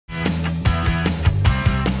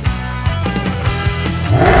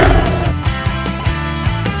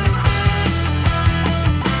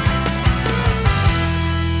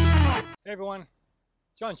everyone,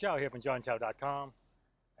 John Chow here from johnchow.com,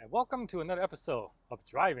 and welcome to another episode of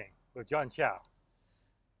Driving with John Chow.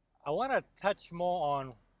 I want to touch more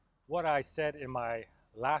on what I said in my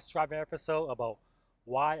last driving episode about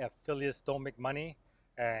why affiliates don't make money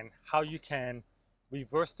and how you can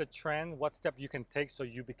reverse the trend, what step you can take so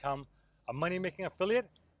you become a money-making affiliate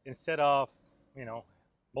instead of,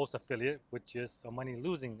 most affiliate, which is a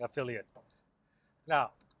money-losing affiliate. Now,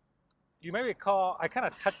 you may recall I kind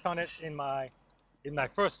of touched on it in my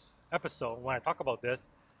first episode when I talk about this,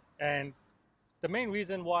 and the main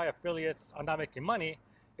reason why affiliates are not making money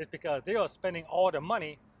is because they are spending all the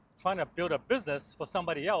money trying to build a business for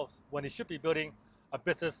somebody else when they should be building a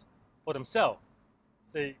business for themselves.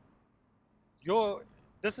 See,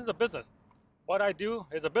 this is a business. What I do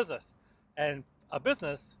is a business, and a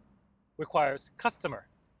business requires customer.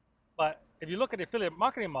 But if you look at the affiliate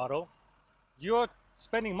marketing model, you're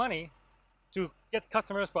spending money to get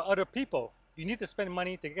customers for other people. You need to spend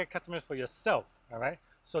money to get customers for yourself, all right?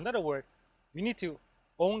 So in other words, you need to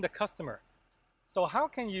own the customer. So how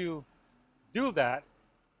can you do that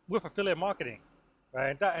with affiliate marketing,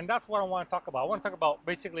 right? And that's what I want to talk about. I want to talk about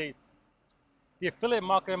basically the affiliate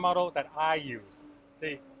marketing model that I use.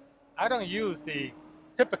 See, I don't use the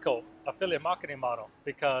typical affiliate marketing model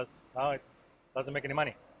because it doesn't make any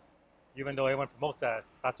money. Even though everyone promotes that,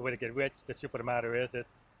 that's the way to get rich. The truth of the matter is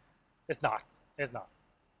it's not. It's not.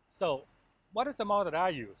 So what is the model that I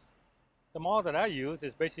use? The model that I use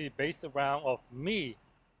is basically based around of me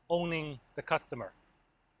owning the customer.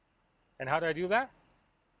 And how do I do that?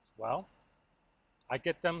 Well, I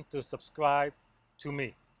get them to subscribe to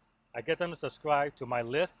me. I get them to subscribe to my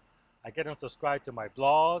list. I get them to subscribe to my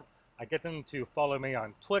blog. I get them to follow me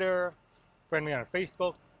on Twitter, friend me on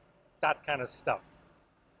Facebook, that kind of stuff.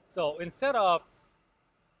 So instead of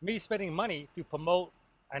me spending money to promote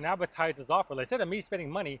an advertiser's offer, instead of me spending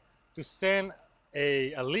money to send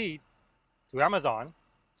a lead to Amazon,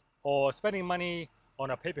 or spending money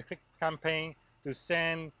on a pay-per-click campaign to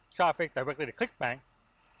send traffic directly to ClickBank,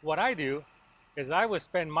 what I do is I would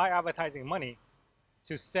spend my advertising money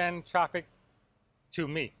to send traffic to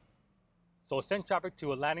me. So send traffic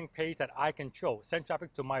to a landing page that I control, send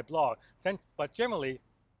traffic to my blog, but generally,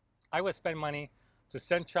 I would spend money to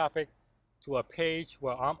send traffic to a page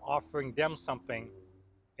where I'm offering them something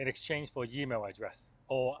in exchange for an email address,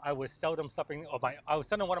 or I would sell them something, I would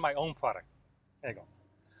sell them one of my own product. There you go.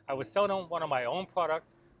 I would sell them one of my own product.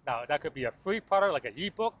 Now that could be a free product like an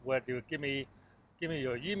ebook, where you give me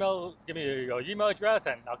your email address,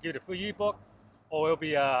 and I'll give you the free ebook, or it'll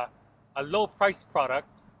be a low price product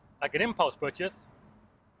like an impulse purchase,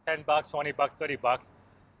 $10, $20, $30,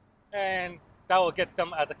 and that will get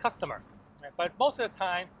them as a customer. But most of the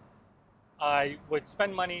time, I would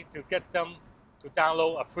spend money to get them to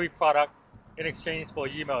download a free product in exchange for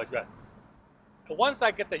an email address. So once I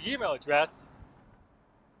get the email address,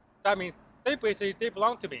 that means they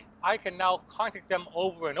belong to me. I can now contact them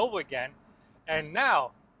over and over again, and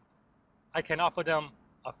now I can offer them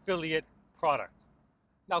affiliate products.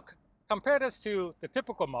 Now compare this to the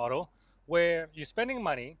typical model where you're spending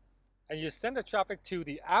money and you send the traffic to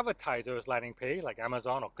the advertiser's landing page like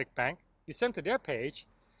Amazon or ClickBank. You send to their page,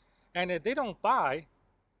 and if they don't buy,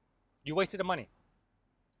 you wasted the money.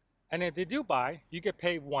 And if they do buy, you get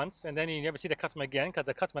paid once, and then you never see the customer again because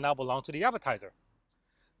the customer now belongs to the advertiser.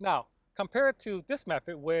 Now, compare it to this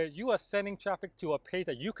method where you are sending traffic to a page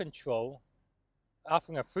that you control,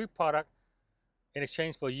 offering a free product in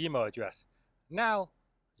exchange for an email address. Now,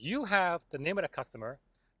 you have the name of the customer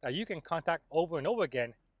that you can contact over and over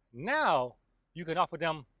again. Now, you can offer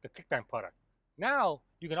them the ClickBank product. Now,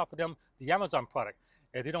 you can offer them the Amazon product.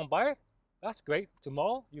 If they don't buy it, that's great.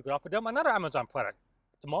 Tomorrow, you can offer them another Amazon product.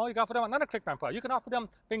 Tomorrow, you can offer them another ClickBank product. You can offer them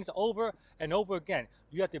things over and over again.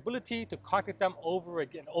 You have the ability to contact them over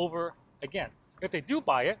again. If they do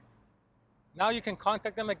buy it, now you can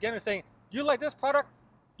contact them again and say, you like this product?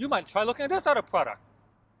 You might try looking at this other product.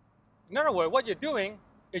 In other words, what you're doing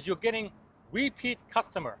is you're getting repeat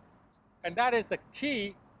customer. And that is the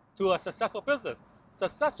key to a successful business.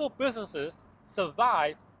 Successful businesses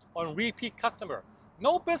survive on repeat customer.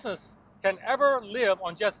 No business can ever live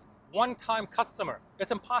on just one-time customer.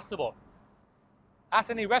 It's impossible. Ask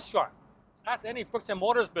any restaurant, ask any bricks and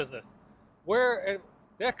mortars business, where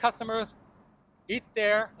their customers eat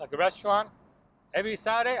there, like a restaurant. Every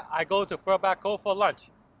Saturday, I go to Furback Cove for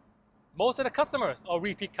lunch. Most of the customers are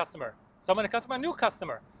repeat customer. Some of the customers are new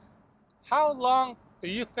customer. How long do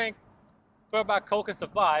you think Furback Cove can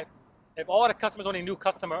survive if all the customers are only new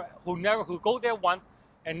customer who go there once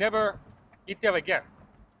and never eat there again?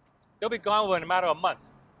 They'll be gone within a matter of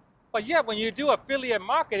months. But yet, when you do affiliate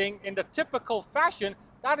marketing in the typical fashion,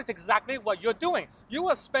 That is exactly what you're doing. You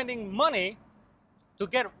are spending money to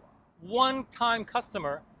get one-time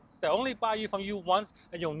customer that only buy you from you once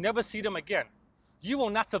and you'll never see them again. You will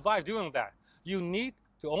not survive doing that. You need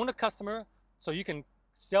to own a customer so you can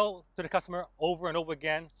sell to the customer over and over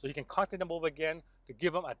again, so you can contact them over again to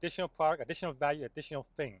give them additional product, additional value, additional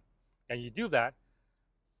thing. And you do that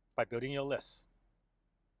by building your list.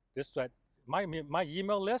 This my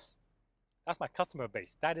email list, that's my customer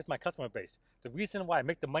base. That is my customer base. The reason why I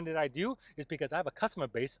make the money that I do is because I have a customer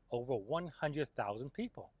base over 100,000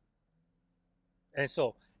 people. And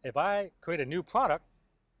so if I create a new product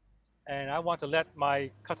and I want to let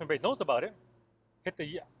my customer base knows about it,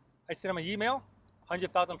 I send them an email,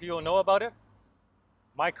 100,000 people know about it.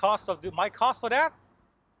 My cost for that,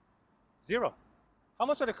 zero. How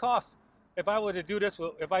much would it cost if I were to do this?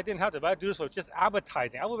 If I didn't have to, if I do this with just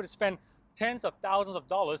advertising, I would spend tens of thousands of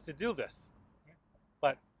dollars to do this.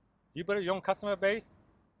 But you build your own customer base,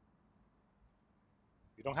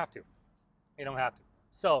 you don't have to. You don't have to.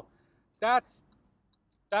 So that's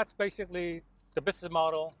basically the business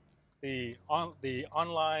model, the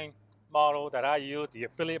online model that I use, the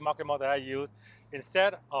affiliate marketing model that I use.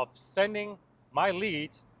 Instead of sending my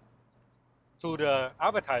leads to the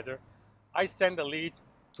advertiser, I send the leads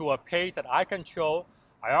to a page that I control.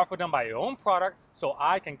 I offer them my own product so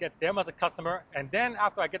I can get them as a customer. And then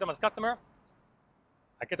after I get them as a customer,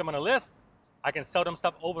 I get them on a list. I can sell them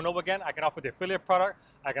stuff over and over again. I can offer the affiliate product.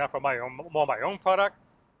 I can offer my own product.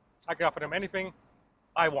 I can offer them anything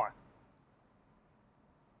I want.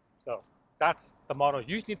 So that's the model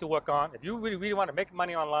you need to work on. If you really want to make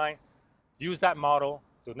money online, use that model.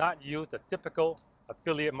 Do not use the typical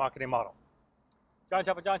affiliate marketing model. John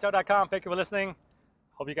Chow for JohnChow.com. Thank you for listening.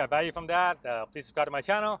 Hope you got value from that. Please subscribe to my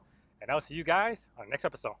channel, and I'll see you guys on the next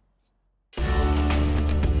episode.